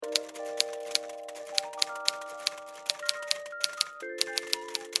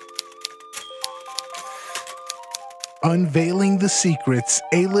unveiling the secrets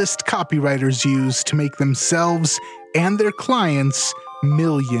A-list copywriters use to make themselves and their clients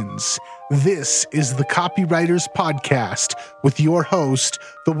millions. This is the Copywriters Podcast with your host,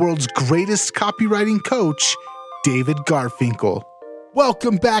 the world's greatest copywriting coach, David Garfinkel.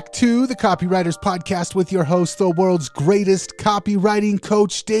 Welcome back to the Copywriters Podcast with your host, the world's greatest copywriting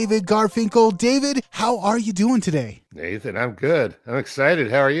coach, David Garfinkel. David, how are you doing today? Nathan, I'm good. I'm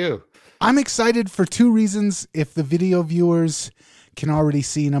excited. How are you? I'm excited for two reasons. If the video viewers can already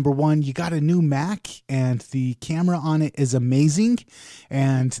see, number one, you got a new Mac and the camera on it is amazing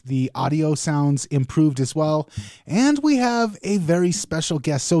and the audio sounds improved as well. And we have a very special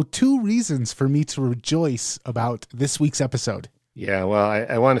guest. So two reasons for me to rejoice about this week's episode. Yeah, well,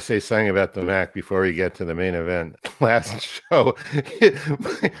 I want to say something about the Mac before we get to the main event. Last show,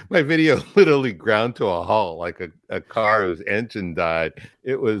 my video literally ground to a halt like a car whose engine died.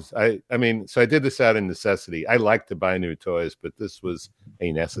 It was, so I did this out of necessity. I like to buy new toys, but this was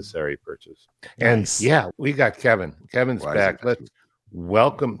a necessary purchase. Nice. And yeah, we got Kevin. Kevin's back. Let's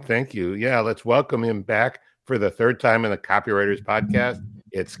welcome, thank you. Yeah, let's welcome him back for the third time in the Copywriters Podcast.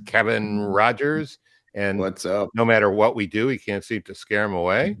 It's Kevin Rogers. And what's up? No matter what we do, he can't seem to scare him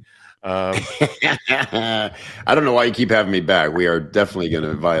away. I don't know why you keep having me back. We are definitely going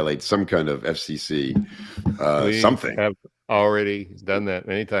to violate some kind of FCC something. Have already done that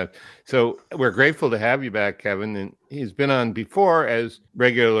many times. So we're grateful to have you back, Kevin. And he's been on before, as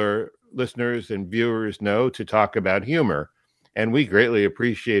regular listeners and viewers know, to talk about humor. And we greatly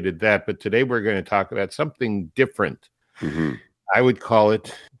appreciated that. But today we're going to talk about something different. Mm-hmm. I would call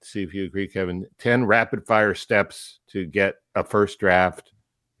it, see if you agree, Kevin, 10 rapid fire steps to get a first draft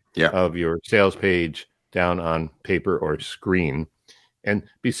of your sales page down on paper or screen. And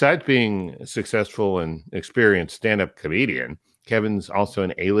besides being a successful and experienced stand-up comedian, Kevin's also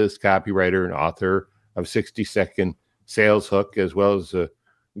an A-list copywriter and author of 60-Second Sales Hook, as well as a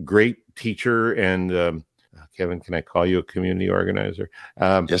great teacher. And Kevin, can I call you a community organizer?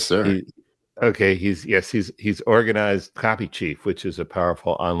 Yes, sir. Okay, he's organized Copy Chief, which is a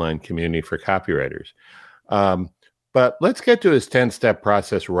powerful online community for copywriters. But let's get to his 10-step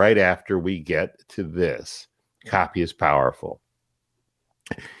process right after we get to this. Copy is powerful.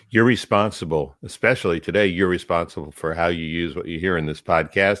 You're responsible, especially today, you're responsible for how you use what you hear in this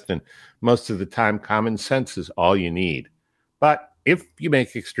podcast. And most of the time, common sense is all you need. But if you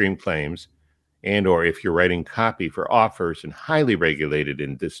make extreme claims, and or if you're writing copy for offers in highly regulated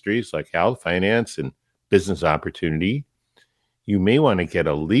industries like health, finance, and business opportunity, you may want to get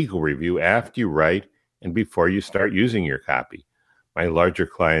a legal review after you write and before you start using your copy. My larger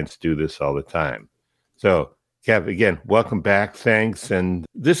clients do this all the time. So, Kev, again, welcome back. Thanks. And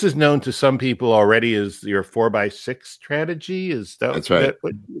this is known to some people already as your 4x6 strategy. That's right.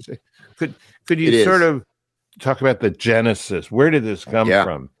 What you say? Could you sort of talk about the genesis? Where did this come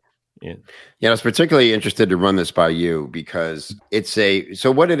from? Yeah, I was particularly interested to run this by you because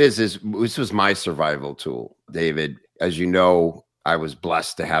so what it is this was my survival tool, David. As you know, I was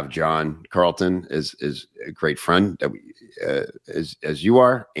blessed to have John Carlton as a great friend that as you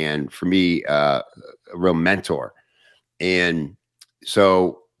are, and for me, a real mentor. And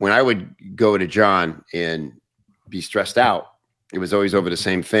so when I would go to John and be stressed out, it was always over the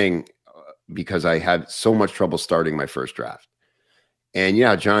same thing because I had so much trouble starting my first draft. And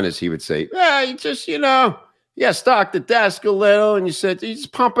John, as he would say, you just, stock the desk a little. And you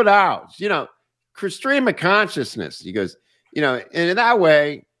just pump it out, stream of consciousness. He goes, and in that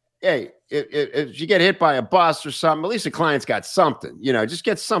way, hey, if you get hit by a bus or something, at least the client's got something, just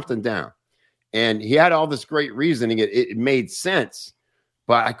get something down. And he had all this great reasoning. It made sense,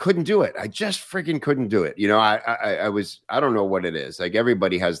 but I couldn't do it. I just freaking couldn't do it. I don't know what it is. Like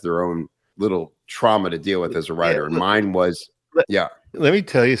everybody has their own little trauma to deal with as a writer. And mine was, Let me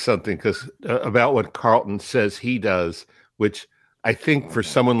tell you something about what Carlton says he does, which I think for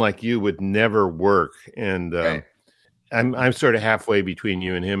someone like you would never work. And I'm sort of halfway between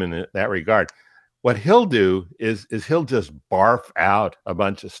you and him in that regard. What he'll do is he'll just barf out a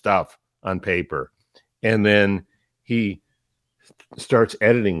bunch of stuff on paper, and then he starts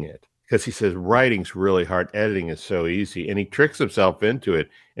editing it because he says writing's really hard, editing is so easy, and he tricks himself into it,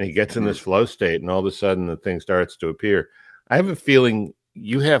 and he gets in this flow state, and all of a sudden the thing starts to appear. I have a feeling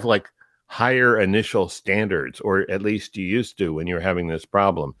you have like higher initial standards, or at least you used to when you were having this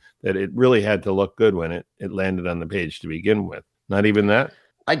problem, that it really had to look good when it landed on the page to begin with. Not even that?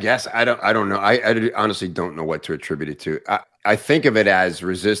 I guess. I don't know. I honestly don't know what to attribute it to. I think of it as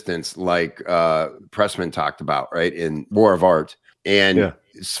resistance, like Pressman talked about, right, in War of Art. And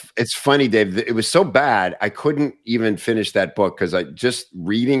it's funny, Dave, it was so bad, I couldn't even finish that book because I just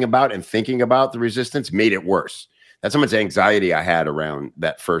reading about and thinking about the resistance made it worse. That's how much anxiety I had around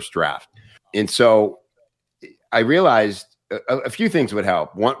that first draft. And so I realized a few things would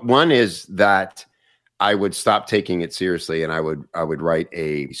help. One is that I would stop taking it seriously, and I would write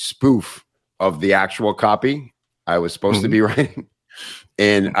a spoof of the actual copy I was supposed to be writing,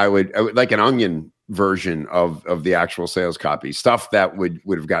 and I would like an onion version of the actual sales copy, stuff that would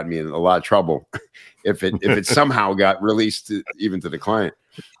have gotten me in a lot of trouble if it somehow got released even to the client.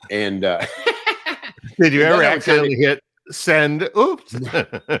 And did you ever accidentally hit send? Oops.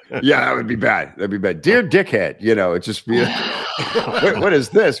 Yeah, that would be bad. That'd be bad. Dear dickhead, it just be what is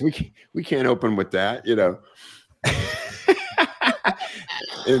this? We can't open with that,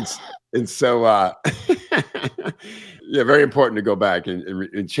 and so yeah, very important to go back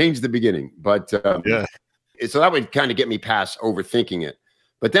and change the beginning. But yeah. So that would kind of get me past overthinking it.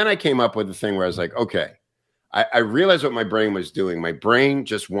 But then I came up with the thing where I was like, okay, I realized what my brain was doing. My brain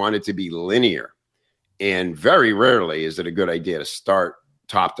just wanted to be linear. And very rarely is it a good idea to start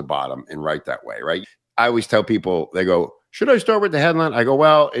top to bottom and write that way, right? I always tell people, they go, should I start with the headline? I go,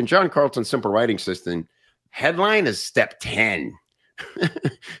 well, in John Carlton's simple writing system, headline is step 10.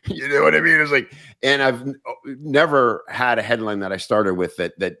 You know what I mean? It's like, and I've never had a headline that I started with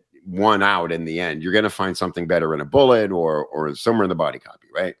that won out in the end. You're going to find something better in a bullet or somewhere in the body copy,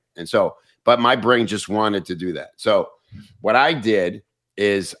 right? And so, but my brain just wanted to do that. So what I did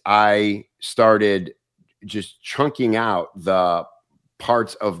is I started just chunking out the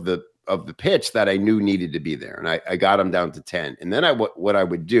parts of the pitch that I knew needed to be there. And I got them down to 10. And then what I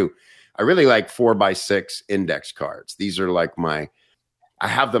would do, I really like 4x6 index cards. These are like I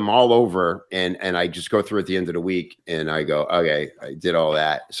have them all over, and I just go through at the end of the week and I go, okay, I did all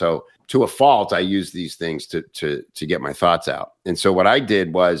that. So to a fault, I use these things to get my thoughts out. And so what I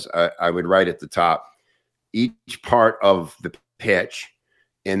did was I would write at the top each part of the pitch,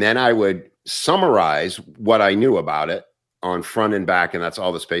 and then I would summarize what I knew about it on front and back, and that's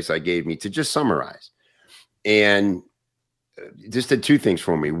all the space I gave me to just summarize. And just did two things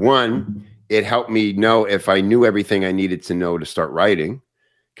for me. One, it helped me know if I knew everything I needed to know to start writing,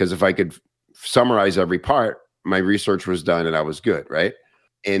 because if I could summarize every part, my research was done and I was good, right?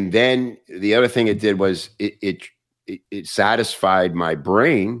 And then the other thing it did was it satisfied my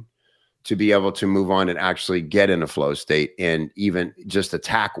brain to be able to move on and actually get in a flow state and even just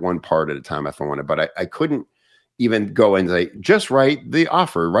attack one part at a time if I wanted. But I couldn't even go and say, just write the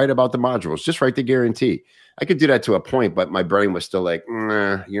offer, write about the modules, just write the guarantee. I could do that to a point, but my brain was still like,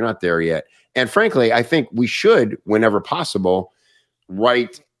 nah, you're not there yet. And frankly, I think we should, whenever possible,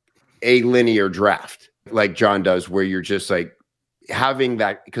 write a linear draft like John does, where you're just like having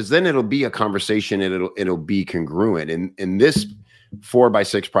that, because then it'll be a conversation and it'll be congruent. And this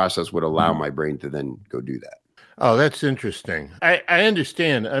 4x6 process would allow my brain to then go do that. Oh, that's interesting. I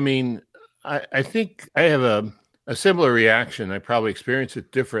understand. I mean, I think I have a similar reaction. I probably experience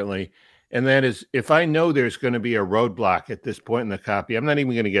it differently. And that is, if I know there's going to be a roadblock at this point in the copy, I'm not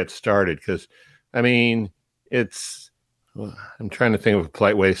even going to get started, because, I mean, I'm trying to think of a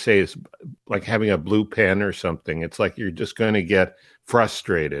polite way to say it's like having a blue pen or something. It's like you're just going to get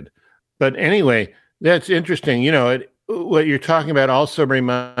frustrated. But anyway, that's interesting. What you're talking about also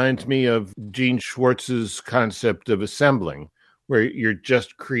reminds me of Gene Schwartz's concept of assembling, where you're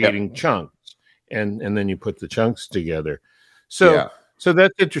just creating chunks and then you put the chunks together. So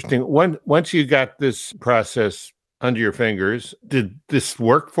that's interesting. Once you got this process under your fingers, did this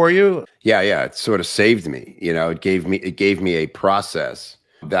work for you? Yeah. It sort of saved me. It gave me a process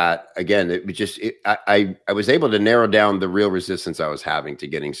that, again, I was able to narrow down the real resistance I was having to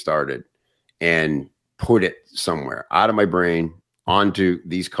getting started and put it somewhere out of my brain onto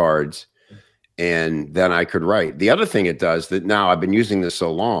these cards, and then I could write. The other thing it does, that now I've been using this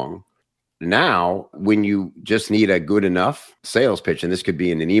so long, now when you just need a good enough sales pitch, and this could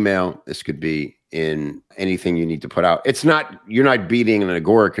be in an email, this could be in anything you need to put out. You're not beating an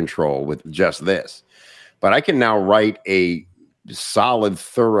Agora control with just this, but I can now write a solid,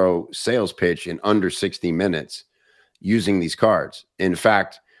 thorough sales pitch in under 60 minutes using these cards. In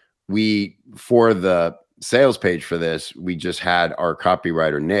fact, for the sales page for this, we just had our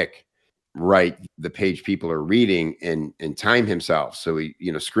copywriter, Nick, write the page people are reading and time himself. So he,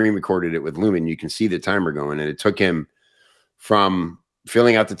 screen recorded it with Lumen. You can see the timer going, and it took him from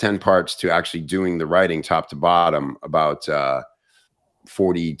filling out the 10 parts to actually doing the writing top to bottom about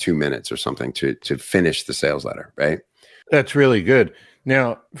 42 minutes or something to finish the sales letter, right? That's really good.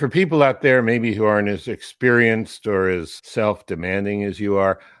 Now, for people out there maybe who aren't as experienced or as self-demanding as you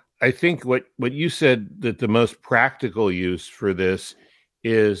are, I think what you said, that the most practical use for this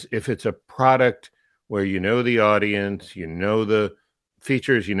is if it's a product where you know the audience, you know the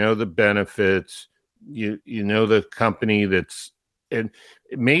features, you know the benefits, you know the company that's, and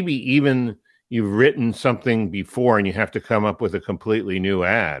maybe even you've written something before and you have to come up with a completely new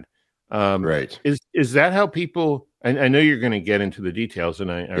ad. Right. Is that how people, I know you're going to get into the details,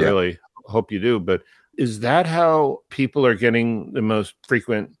 and I really hope you do, but is that how people are getting the most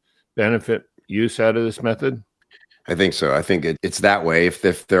frequent benefit use out of this method? I think so. I think it's that way.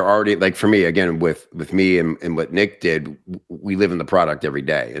 If they're already, like for me, again, with me and what Nick did, we live in the product every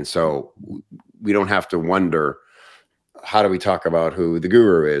day. And so we don't have to wonder, how do we talk about who the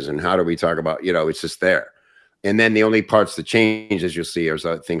guru is? And how do we talk about, it's just there. And then the only parts that change, as you'll see, are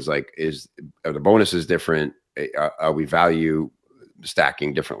things like, are the bonuses different? Are we value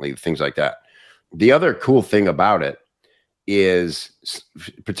stacking differently? Things like that. The other cool thing about it is,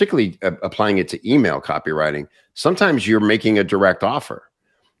 particularly applying it to email copywriting, sometimes you're making a direct offer,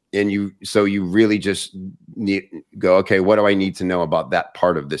 and you really just go, okay, what do I need to know about that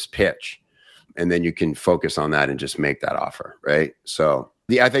part of this pitch? And then you can focus on that and just make that offer, right? So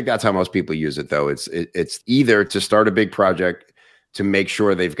I think that's how most people use it, though. It's either to start a big project, to make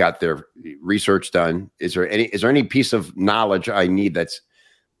sure they've got their research done. Is there any piece of knowledge I need that's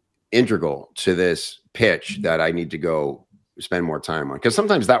integral to this pitch that I need to go spend more time on? Because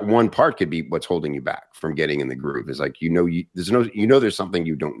sometimes that one part could be what's holding you back from getting in the groove. Is like, there's something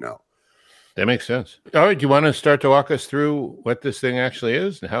you don't know. That makes sense. All right, do you want to start to walk us through what this thing actually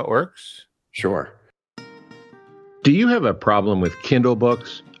is and how it works? Sure. Do you have a problem with Kindle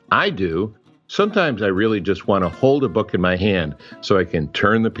books? I do. Sometimes I really just want to hold a book in my hand so I can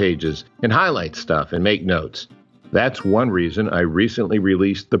turn the pages and highlight stuff and make notes. That's one reason I recently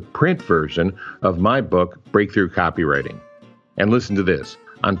released the print version of my book, Breakthrough Copywriting. And listen to this.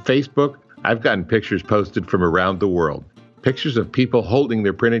 On Facebook, I've gotten pictures posted from around the world. Pictures of people holding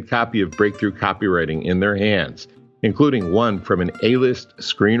their printed copy of Breakthrough Copywriting in their hands, including one from an A-list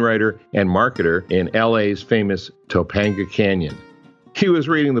screenwriter and marketer in LA's famous Topanga Canyon. He was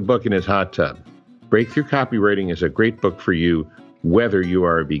reading the book in his hot tub. Breakthrough Copywriting is a great book for you, whether you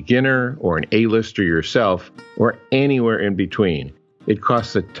are a beginner or an A-lister yourself, or anywhere in between. It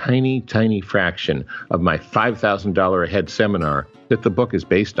costs a tiny, tiny fraction of my $5,000 a head seminar that the book is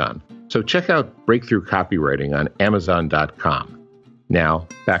based on. So check out Breakthrough Copywriting on Amazon.com. Now,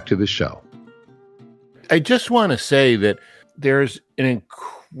 back to the show. I just want to say that there's an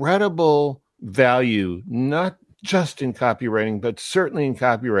incredible value, not just in copywriting, but certainly in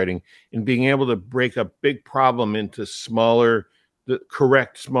copywriting, in being able to break a big problem into smaller,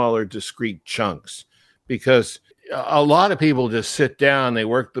 discrete chunks. Because a lot of people just sit down, they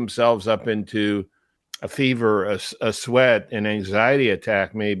work themselves up into a fever, a sweat, an anxiety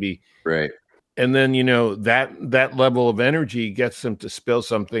attack, maybe. Right. And then, that level of energy gets them to spill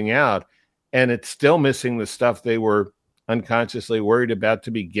something out. And it's still missing the stuff they were unconsciously worried about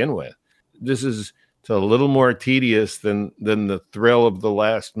to begin with. This is a little more tedious than the thrill of the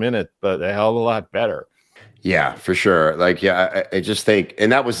last minute, but a hell of a lot better. Yeah, for sure. I just think,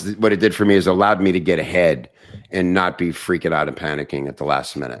 and that was what it did for me, is allowed me to get ahead and not be freaking out and panicking at the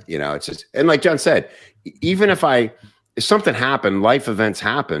last minute. It's just, and like John said, even if something happened, life events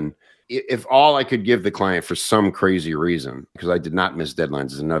happen, if all I could give the client for some crazy reason, because I did not miss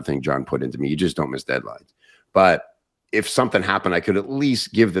deadlines, is another thing John put into me. You just don't miss deadlines. But if something happened, I could at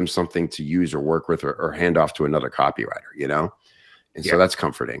least give them something to use or work with or hand off to another copywriter, And so that's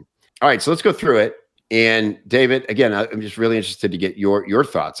comforting. All right, so let's go through it. And David, again, I'm just really interested to get your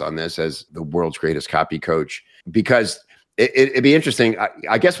thoughts on this as the world's greatest copy coach, because it'd be interesting.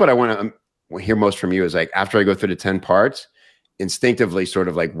 I guess what I want to hear most from you is, like, after I go through the 10 parts, instinctively sort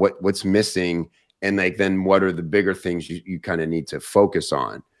of like what's missing, and like then what are the bigger things you kind of need to focus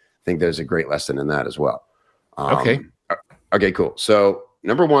on. I think there's a great lesson in that as well. Okay, cool. So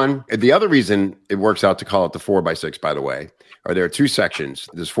number one, the other reason it works out to call it the 4x6, by the way, are there are two sections.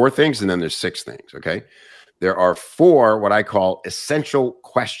 There's 4 things and then there's 6 things. Okay. There are 4 what I call essential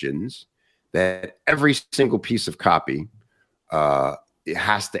questions that every single piece of copy it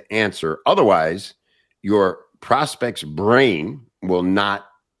has to answer. Otherwise, your prospect's brain will not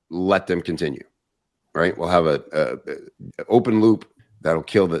let them continue. Right? We'll have a open loop that'll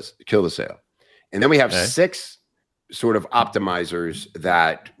kill the sale. And then we have 6 sort of optimizers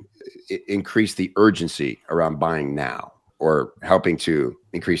that increase the urgency around buying now, or helping to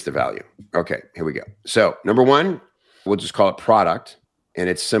increase the value. Okay, here we go. So number 1, we'll just call it product. And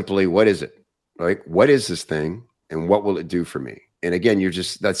it's simply, what is it? Like, what is this thing and what will it do for me? And again,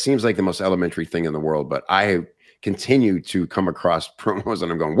 that seems like the most elementary thing in the world, but I continue to come across promos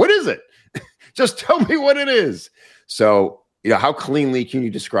and I'm going, what is it? Just tell me what it is. So, how cleanly can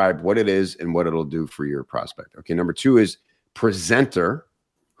you describe what it is and what it'll do for your prospect? Okay, number 2 is presenter.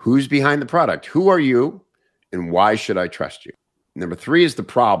 Who's behind the product? Who are you? And why should I trust you? Number 3 is the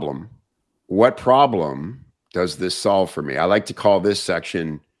problem. What problem does this solve for me? I like to call this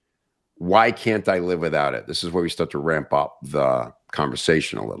section, why can't I live without it? This is where we start to ramp up the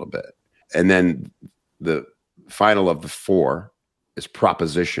conversation a little bit. And then the final of the 4 is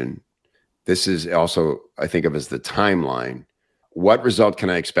proposition. This is also, I think of as the timeline. What result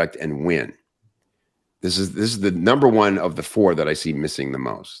can I expect and when? This is the number 1 of the 4 that I see missing the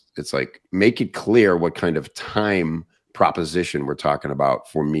most. It's like, make it clear what kind of time proposition we're talking about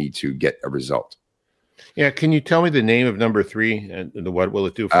for me to get a result. Yeah. Can you tell me the name of number 3 and what will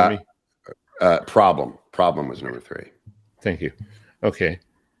it do for me? Problem. Problem was number 3. Thank you. Okay.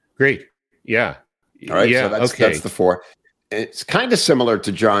 Great. Yeah. All right. Yeah. So that's the 4. It's kind of similar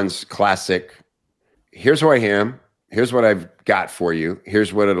to John's classic. Here's who I am. Here's what I've got for you.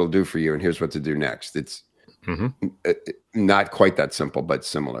 Here's what it'll do for you. And here's what to do next. It's not quite that simple, but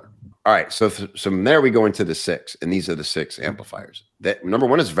similar. All right. So from there, we go into the 6. And these are the 6 amplifiers. That number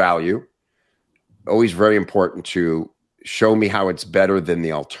 1 is value. Always very important to show me how it's better than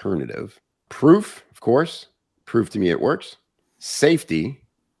the alternative. Proof, of course. Prove to me it works. Safety.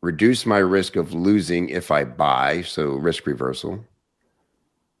 Reduce my risk of losing if I buy. So risk reversal.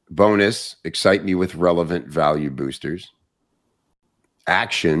 Bonus, excite me with relevant value boosters.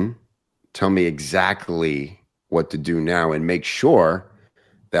 Action, tell me exactly what to do now and make sure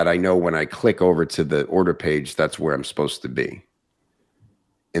that I know when I click over to the order page, that's where I'm supposed to be.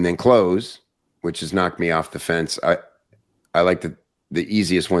 And then close, which has knocked me off the fence. I like the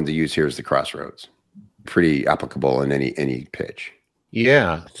easiest one to use here is the crossroads. Pretty applicable in any pitch.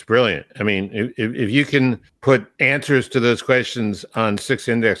 Yeah, it's brilliant. I mean, if you can put answers to those questions on 6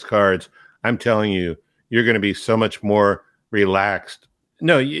 index cards, I'm telling you, you're going to be so much more relaxed.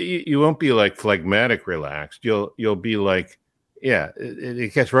 No, you won't be like phlegmatic relaxed. You'll be like, yeah,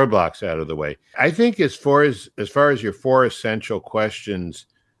 it gets roadblocks out of the way. I think as far as your 4 essential questions,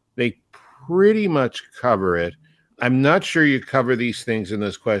 they pretty much cover it. I'm not sure you cover these things in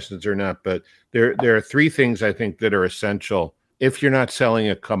those questions or not, but there are 3 things I think that are essential. If you're not selling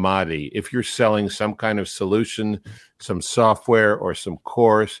a commodity, if you're selling some kind of solution, some software or some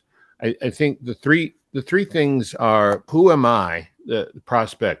course, I think the three things are, who am I, the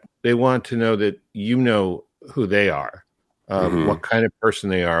prospect? They want to know that you know who they are, what kind of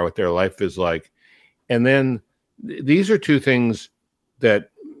person they are, what their life is like. And then these are 2 things that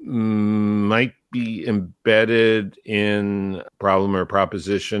might be embedded in problem or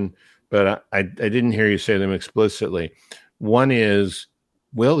proposition, but I didn't hear you say them explicitly. One is,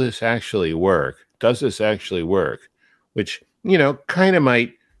 will this actually work? Does this actually work? Which, kind of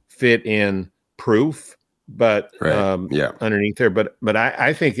might fit in proof, but underneath there. But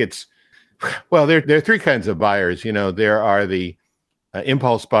I think it's, well, there are 3 kinds of buyers. There are the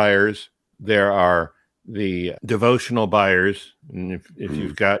impulse buyers. There are the devotional buyers. And if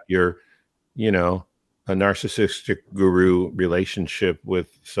you've got your, a narcissistic guru relationship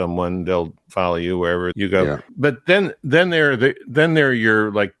with someone, they'll follow you wherever you go. Yeah. But then they're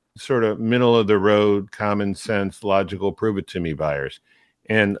your like sort of middle of the road, common sense, logical, prove it to me buyers.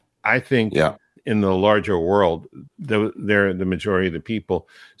 And I think in the larger world, they're the majority of the people.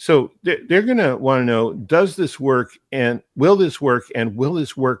 So they're going to want to know, does this work and will this work and will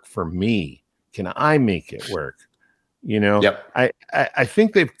this work for me? Can I make it work? I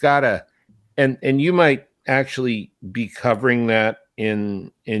think they've got to, and you might actually be covering that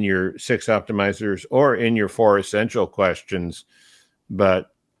in your 6 optimizers or in your 4 essential questions,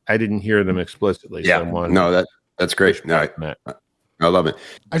 but I didn't hear them explicitly. Yeah, no, that's great. No, I love it.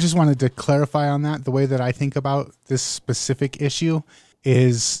 I just wanted to clarify on that. The way that I think about this specific issue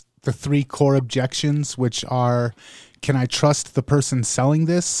is the 3 core objections, which are, can I trust the person selling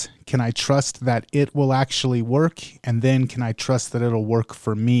this? Can I trust that it will actually work? And then can I trust that it'll work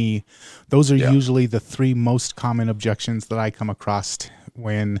for me? Those are usually the 3 most common objections that I come across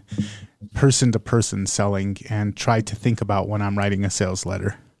when person to person selling and try to think about when I'm writing a sales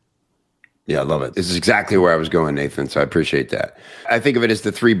letter. Yeah, I love it. This is exactly where I was going, Nathan. So I appreciate that. I think of it as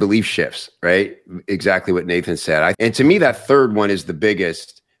the 3 belief shifts, right? Exactly what Nathan said. And to me, that 3rd one is the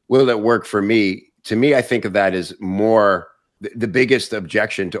biggest. Will it work for me? To me, I think of that as more the biggest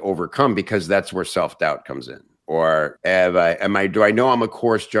objection to overcome, because that's where self-doubt comes in. Or do I know I'm a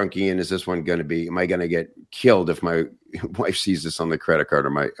course junkie, and is this one going to be, am I going to get killed if my wife sees this on the credit card,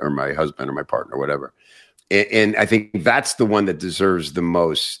 or my husband or my partner, or whatever? And I think that's the one that deserves the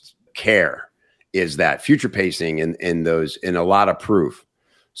most care, is that future pacing and a lot of proof.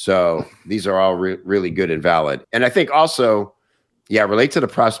 So these are all really good and valid. And I think also, relate to the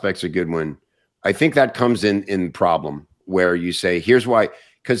prospect's a good one. I think that comes in problem, where you say, here's why.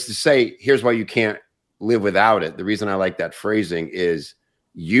 because to say, here's why you can't live without it. The reason I like that phrasing is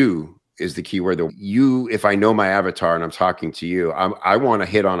you is the key word. You, if I know my avatar and I'm talking to you, I want to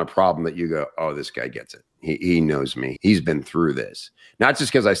hit on a problem that you go, oh, this guy gets it. He knows me. He's been through this. Not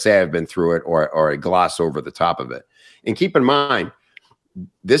just because I say I've been through it or I gloss over the top of it. And keep in mind,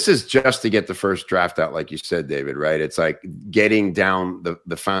 this is just to get the first draft out, like you said, David, right? It's like getting down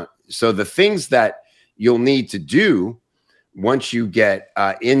the font. So the things that you'll need to do once you get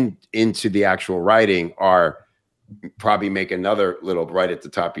into the actual writing are probably make another little right at the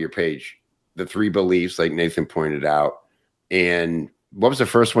top of your page, the 3 beliefs, like Nathan pointed out. And what was the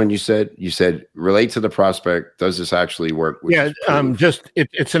first one you said? You said relate to the prospect. Does this actually work?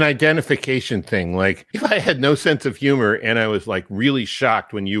 It's an identification thing. Like if I had no sense of humor and I was like really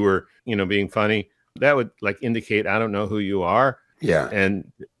shocked when you were, being funny, that would like indicate I don't know who you are. Yeah. And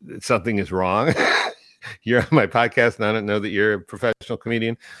something is wrong. You're on my podcast and I don't know that you're a professional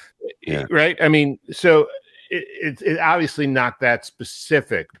comedian. Yeah. Right. I mean, so it obviously not that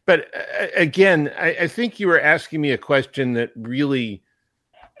specific, but again, I think you were asking me a question that really,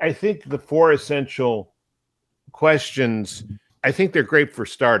 I think the 4 essential questions, I think they're great for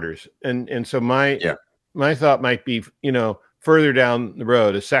starters. And so my thought might be, further down the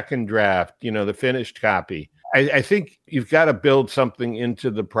road, a second draft, the finished copy. I think you've got to build something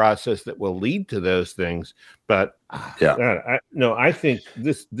into the process that will lead to those things. But I think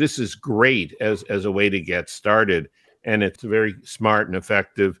this is great as a way to get started, and it's a very smart and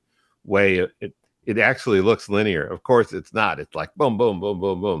effective way. It actually looks linear. Of course, it's not. It's like boom, boom, boom,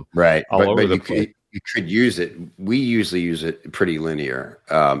 boom, boom. Right, all over the place. You could use it. We usually use it pretty linear.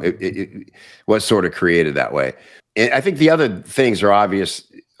 It was sort of created that way. And I think the other things are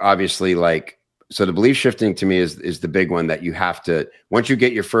obviously like. So the belief shifting to me is the big one that you have to, once you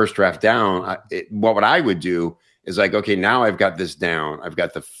get your first draft down, what I would do is like, okay, now I've got this down. I've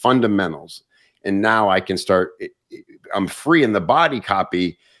got the fundamentals. And now I can start, I'm free in the body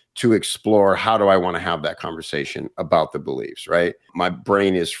copy to explore how do I want to have that conversation about the beliefs, right? My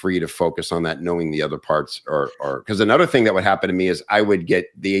brain is free to focus on that, knowing the other parts or because another thing that would happen to me is I would get,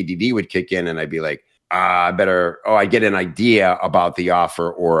 the ADD would kick in and I'd be like, I get an idea about the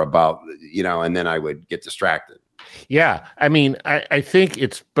offer or about, and then I would get distracted. Yeah. I mean, I think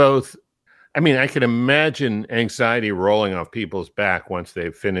it's both. I mean, I can imagine anxiety rolling off people's back once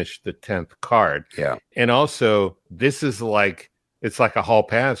they've finished the 10th card. Yeah. And also this is it's like a hall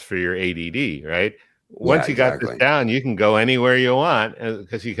pass for your ADD, right? Once you got this down, you can go anywhere you want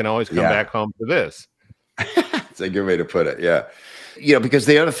because you can always come back home to this. It's a good way to put it. Yeah. Because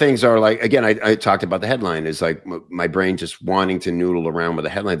the other things are like, again, I talked about the headline is like my brain just wanting to noodle around with a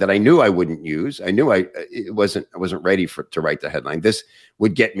headline that I knew I wouldn't use. I knew I wasn't ready to write the headline. This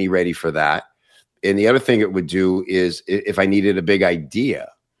would get me ready for that. And the other thing it would do is if I needed a big idea,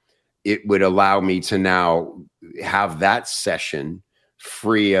 it would allow me to now have that session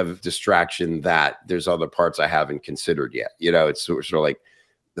free of distraction that there's other parts I haven't considered yet. It's sort of like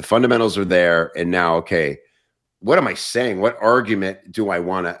the fundamentals are there. And now, okay, what am I saying? What argument do I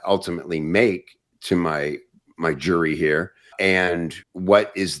want to ultimately make to my jury here? And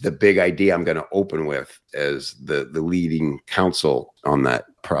what is the big idea I'm going to open with as the leading counsel on that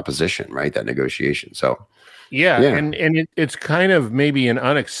proposition, right? That negotiation. So, yeah. And it's kind of maybe an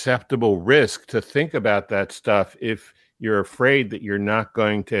unacceptable risk to think about that stuff if you're afraid that you're not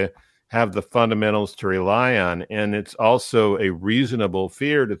going to have the fundamentals to rely on. And it's also a reasonable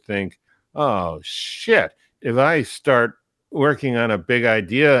fear to think, oh, shit. If I start working on a big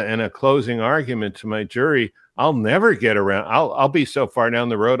idea and a closing argument to my jury, I'll never get around. I'll be so far down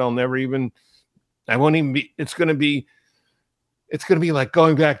the road. I won't even be, it's going to be like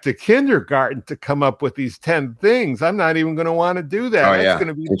going back to kindergarten to come up with these 10 things. I'm not even going to want to do that. It's going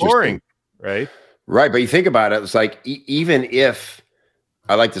to be boring. Right. Right. But you think about it, it's like, even if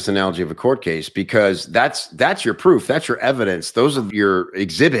I like this analogy of a court case, because that's your proof. That's your evidence. Those are your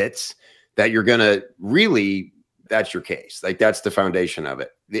exhibits that you're going to really, that's your case. Like that's the foundation of it.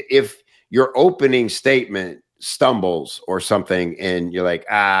 If your opening statement stumbles or something and you're like,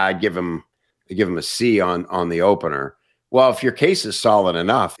 I give him a C on the opener. Well, if your case is solid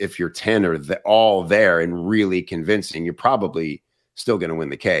enough, if your 10 are all there and really convincing, you're probably still going to win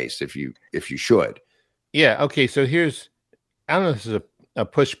the case if you should. Yeah. Okay. So I don't know if this is a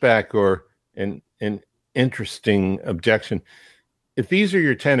pushback or an interesting objection. If these are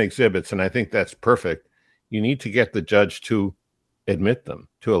your 10 exhibits, and I think that's perfect, you need to get the judge to admit them,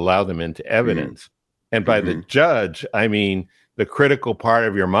 to allow them into evidence. And by the judge, I mean the critical part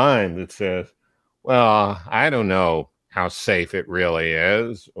of your mind that says, well, I don't know how safe it really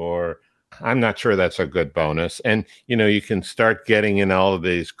is, or I'm not sure that's a good bonus. And, you can start getting in all of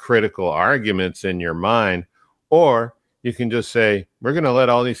these critical arguments in your mind, or you can just say, we're going to let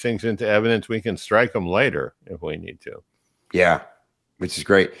all these things into evidence. We can strike them later if we need to. Yeah, which is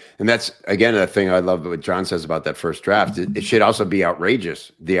great. And that's, again, the thing I love what John says about that first draft. It should also be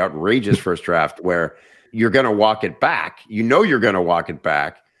outrageous, the outrageous first draft where you're going to walk it back. You're going to walk it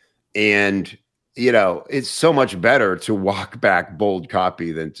back. And, it's so much better to walk back bold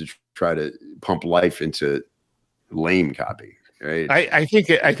copy than to try to pump life into lame copy. Right? I think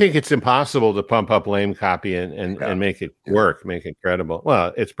it's impossible to pump up lame copy and make it work, make it credible.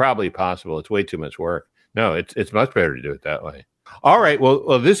 Well, it's probably possible. It's way too much work. No, it's much better to do it that way. All right.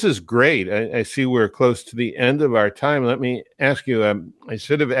 Well, this is great. I see we're close to the end of our time. Let me ask you, I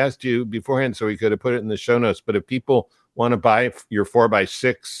should have asked you beforehand so we could have put it in the show notes, but if people want to buy your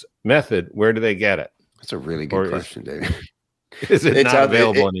 4x6 method, where do they get it? That's a really good question, David. Is it not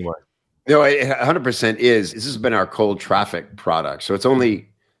available anymore? No, it 100% is. This has been our cold traffic product. So it's only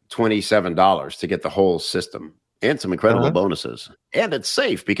 $27 to get the whole system and some incredible bonuses. And it's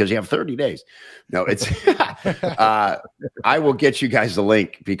safe because you have 30 days. No, it's I will get you guys the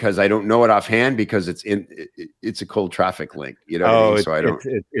link because I don't know it offhand because it's a cold traffic link. You know what I mean? So I don't.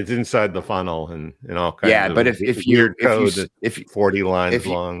 It's inside the funnel and all kinds. Yeah, but if 40 lines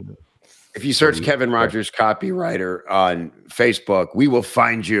long. If you search Kevin Rogers copywriter on Facebook, we will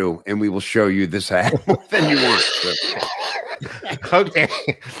find you and we will show you this ad more than you want. Okay.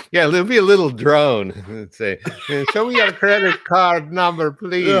 Yeah, there'll be a little drone. Let's say, show me your credit card number,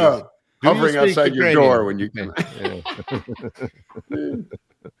 please. Yeah. Hovering outside your door when you come.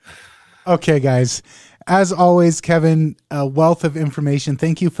 Okay, guys. As always, Kevin, a wealth of information.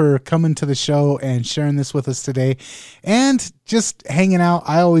 Thank you for coming to the show and sharing this with us today and just hanging out.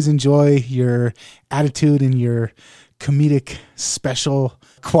 I always enjoy your attitude and your comedic special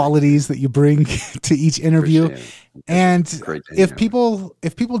qualities that you bring to each interview. And if people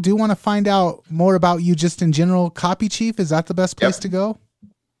do want to find out more about you just in general, Copy Chief, is that the best place to go?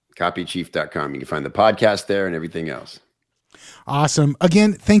 Copychief.com. You can find the podcast there and everything else. Awesome.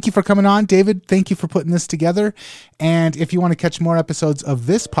 Again, thank you for coming on, David. Thank you for putting this together. And if you want to catch more episodes of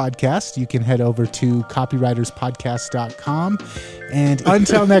this podcast, you can head over to copywriterspodcast.com. And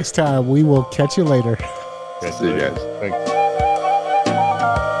until next time, we will catch you later. See you guys. Thanks.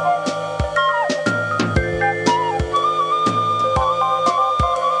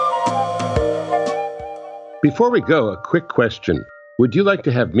 Before we go, a quick question. Would you like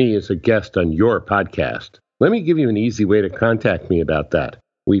to have me as a guest on your podcast? Let me give you an easy way to contact me about that.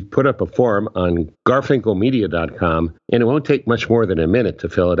 We've put up a form on garfinkelmedia.com, and it won't take much more than a minute to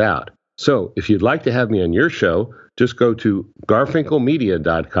fill it out. So if you'd like to have me on your show, just go to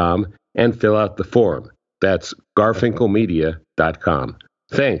garfinkelmedia.com and fill out the form. That's garfinkelmedia.com.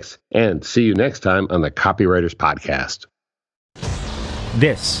 Thanks, and see you next time on the Copywriters Podcast.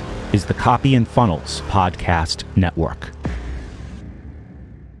 This is the Copy and Funnels Podcast Network.